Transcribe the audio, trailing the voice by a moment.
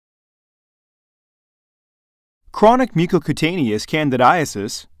Chronic mucocutaneous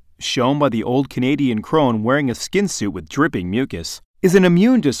candidiasis, shown by the old Canadian crone wearing a skin suit with dripping mucus, is an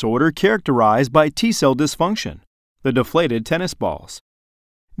immune disorder characterized by T-cell dysfunction, the deflated tennis balls.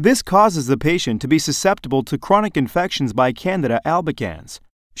 This causes the patient to be susceptible to chronic infections by Candida albicans,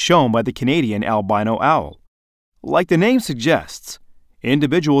 shown by the Canadian albino owl. Like the name suggests,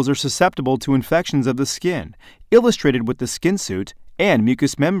 individuals are susceptible to infections of the skin, illustrated with the skin suit and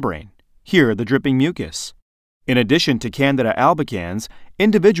mucous membrane, here the dripping mucus. In addition to Candida albicans,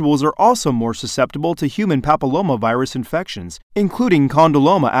 individuals are also more susceptible to human papillomavirus infections, including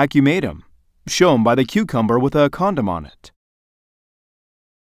Condyloma acumatum, shown by the cucumber with a condom on it.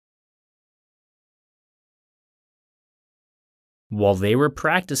 While they were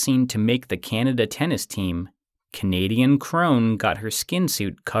practicing to make the Canada tennis team, Canadian crone got her skin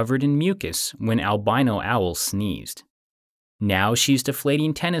suit covered in mucus when albino owl sneezed. Now she's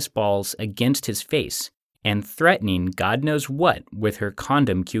deflating tennis balls against his face and threatening God knows what with her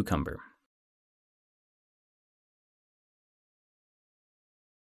condom cucumber.